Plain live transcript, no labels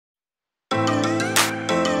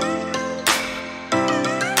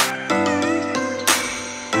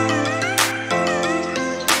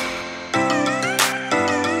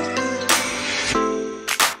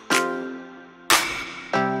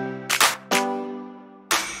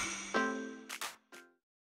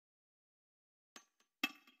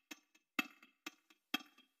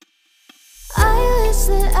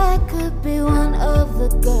wish that I could be one of the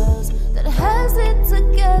girls that has it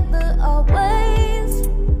together always.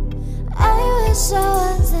 I wish I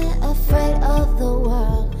wasn't afraid of the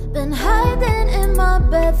world. Been hiding in my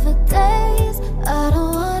bed for days. I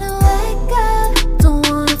don't wanna wake up, don't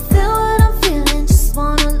wanna feel what I'm feeling, just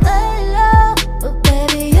wanna lay low. But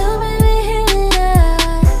baby, you made me healing it.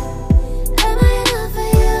 Am I enough for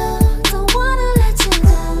you? Don't wanna let you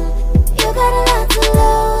down. You got a lot to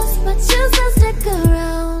lose, but you still stick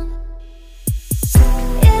around.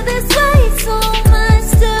 Yeah, this way so much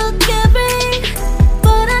to giving,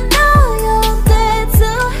 but I know you're there to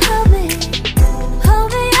help me. Hold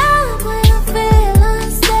me up when I feel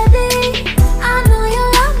unsteady. I know you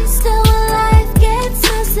love me still when life gets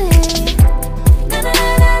messy. Na na na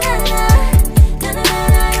na na na, na na na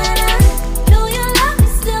na na na. Know you love me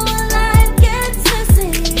still when life gets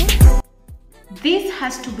messy. This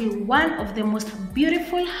has to be one of the most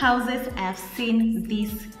beautiful houses I have seen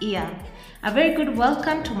this year. A very good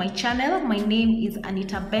welcome to my channel. My name is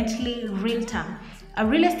Anita Bentley Realtor, a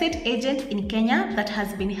real estate agent in Kenya that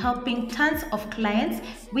has been helping tons of clients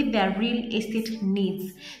with their real estate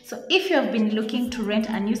needs. So if you have been looking to rent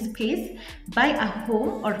a new space, buy a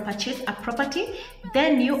home or purchase a property,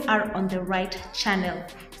 then you are on the right channel.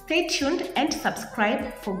 Stay tuned and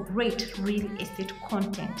subscribe for great real estate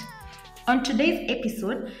content. On today's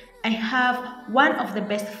episode, I have one of the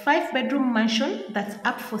best 5-bedroom mansion that's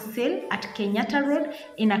up for sale at Kenyatta Road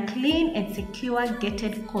in a clean and secure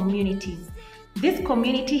gated community. This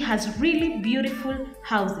community has really beautiful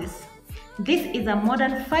houses. This is a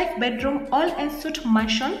modern 5-bedroom all-en-suite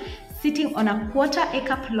mansion sitting on a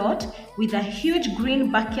 1/4-acre plot with a huge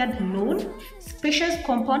green backyard lawn, spacious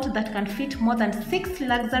compound that can fit more than 6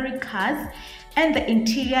 luxury cars, and the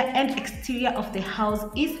interior and exterior of the house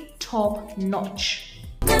is top notch.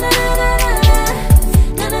 Na na na na na,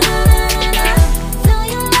 na na na na na. Know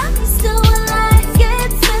you love me still when life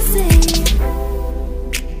gets messy.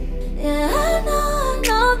 Yeah, I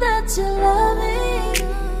know that you love me.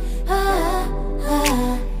 I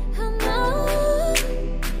know.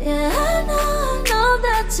 Yeah, I know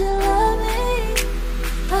that you love me.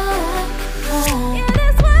 Yeah,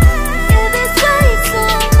 this way so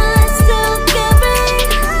much to giving,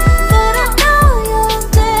 but I know you're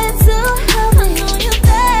there to help me.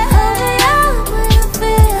 Hold me up when I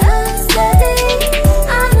feel unsteady.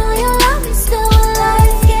 I know you love me still when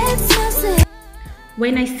life gets messy.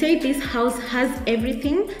 When I say this house has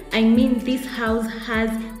everything, I mean this house has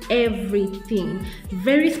everything.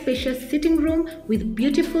 Very spacious sitting room with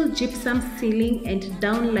beautiful gypsum ceiling and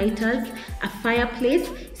downlighters, a fireplace,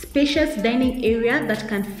 spacious dining area that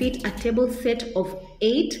can fit a table set of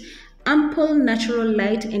 8, ample natural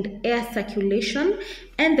light and air circulation,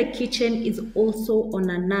 and the kitchen is also on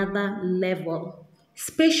another level.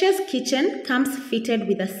 Spacious kitchen comes fitted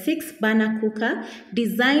with a 6-burner cooker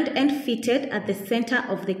designed and fitted at the center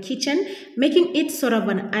of the kitchen, making it sort of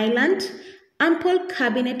an island, ample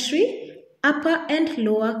cabinetry, upper and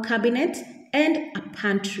lower cabinet, and a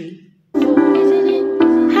pantry.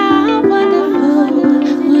 How wonderful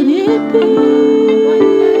would it be?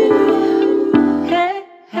 Hey,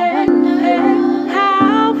 hey, hey,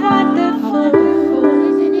 how wonderful,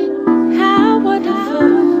 how wonderful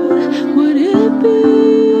would it be?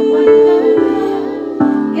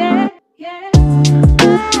 Yeah, yeah.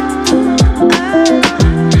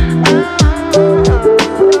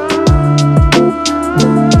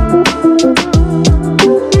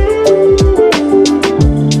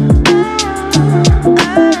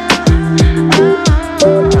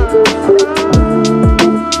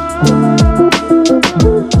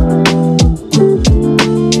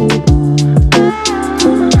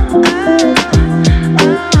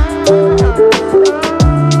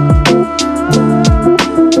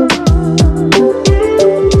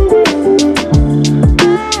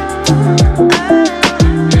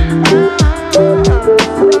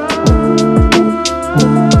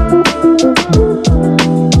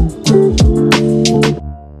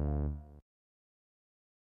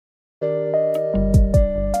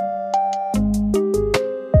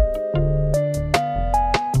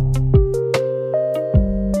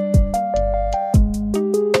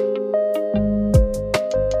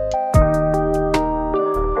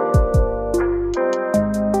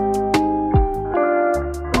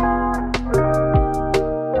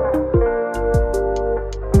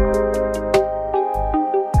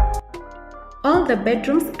 The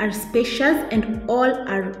bedrooms are spacious and all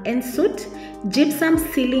are en-suite, gypsum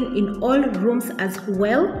ceiling in all rooms as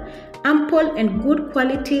well, ample and good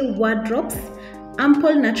quality wardrobes,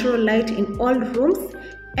 ample natural light in all rooms,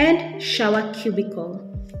 and shower cubicle.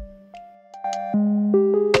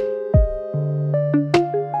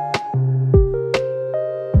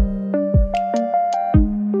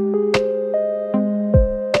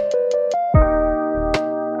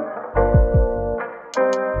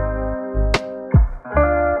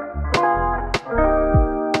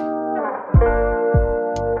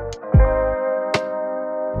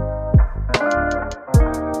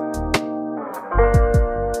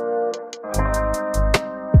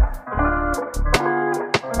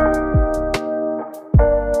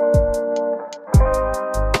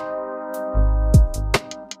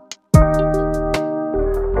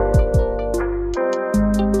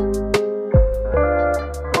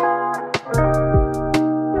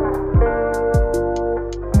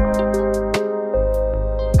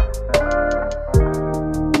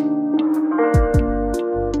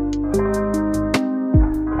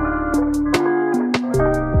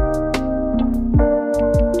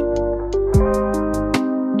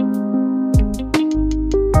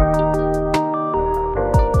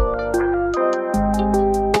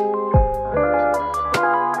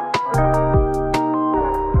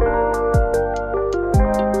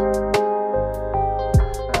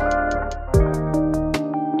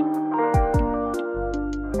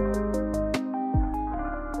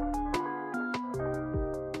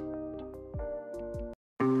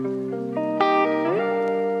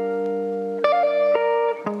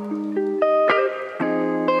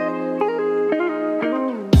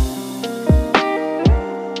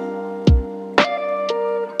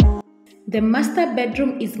 The master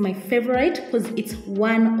bedroom is my favorite because it's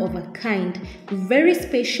one of a kind. Very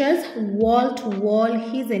spacious, wall to wall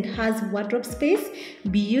his and hers wardrobe space,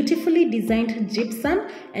 beautifully designed gypsum,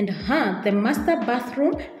 and the master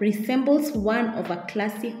bathroom resembles one of a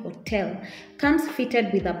classy hotel. Comes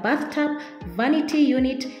fitted with a bathtub, vanity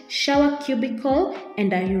unit, shower cubicle,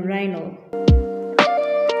 and a urinal.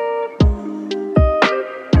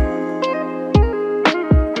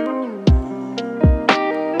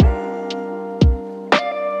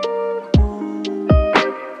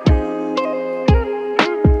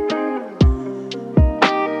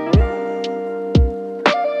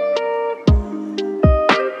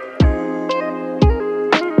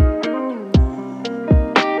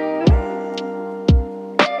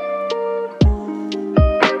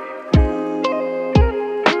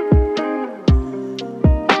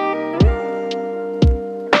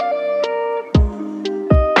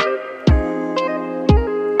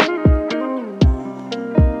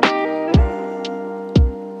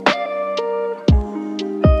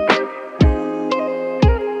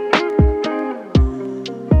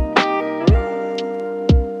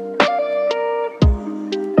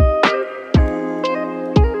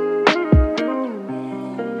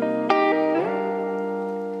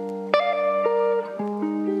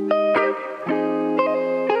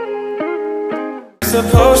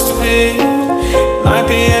 Supposed to be, might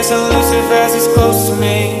be as elusive as it's close to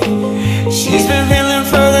me. She's been feeling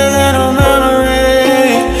further than her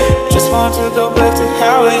memory. Just want to go back to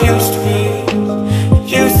how it used to be.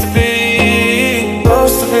 Used to be,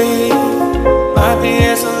 supposed to be, might be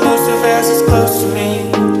as elusive as it's close to me.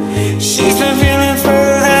 She's been feeling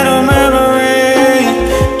further than her memory.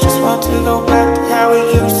 Just want to go back to how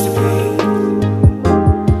it used to be.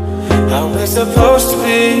 How we're supposed to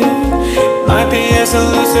be, might be as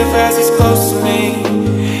elusive as it's close to me.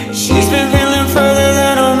 She's been feeling further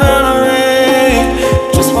than her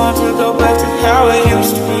memory. Just want to go back to how it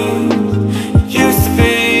used to be. Used to be.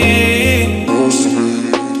 Supposed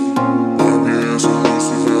to be. Might be as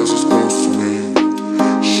elusive as it's close to me.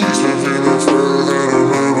 She's been feeling further than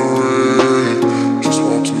her memory. Just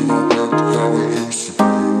want to go back to how it used to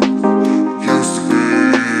be. Used to be.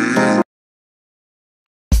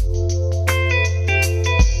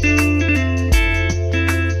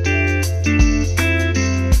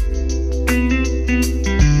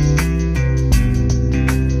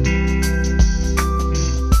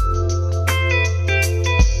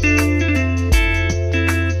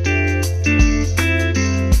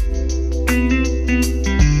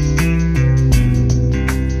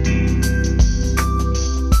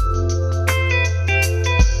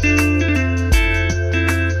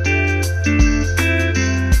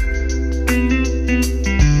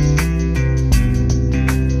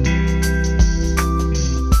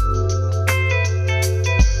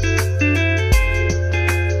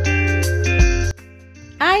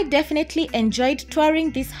 I definitely enjoyed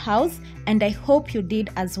touring this house and I hope you did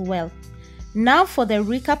as well. Now for the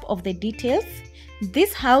recap of the details.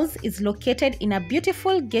 This house is located in a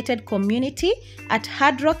beautiful gated community at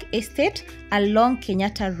Hardrock Estate along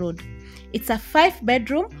Kenyatta Road. It's a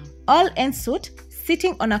 5-bedroom, all-en-suite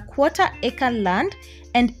sitting on a 1/4 acre land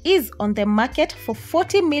and is on the market for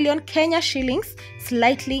 40 million Kenya shillings,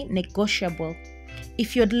 slightly negotiable.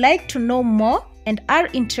 If you'd like to know more and are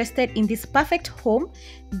interested in this perfect home,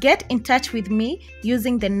 get in touch with me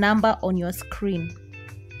using the number on your screen.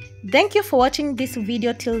 Thank you for watching this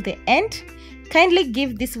video till the end. Kindly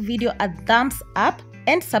give this video a thumbs up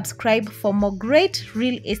and subscribe for more great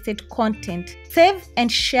real estate content. Save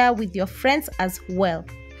and share with your friends as well.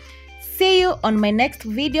 See you on my next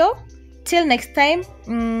video. Till next time,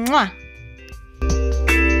 mwah!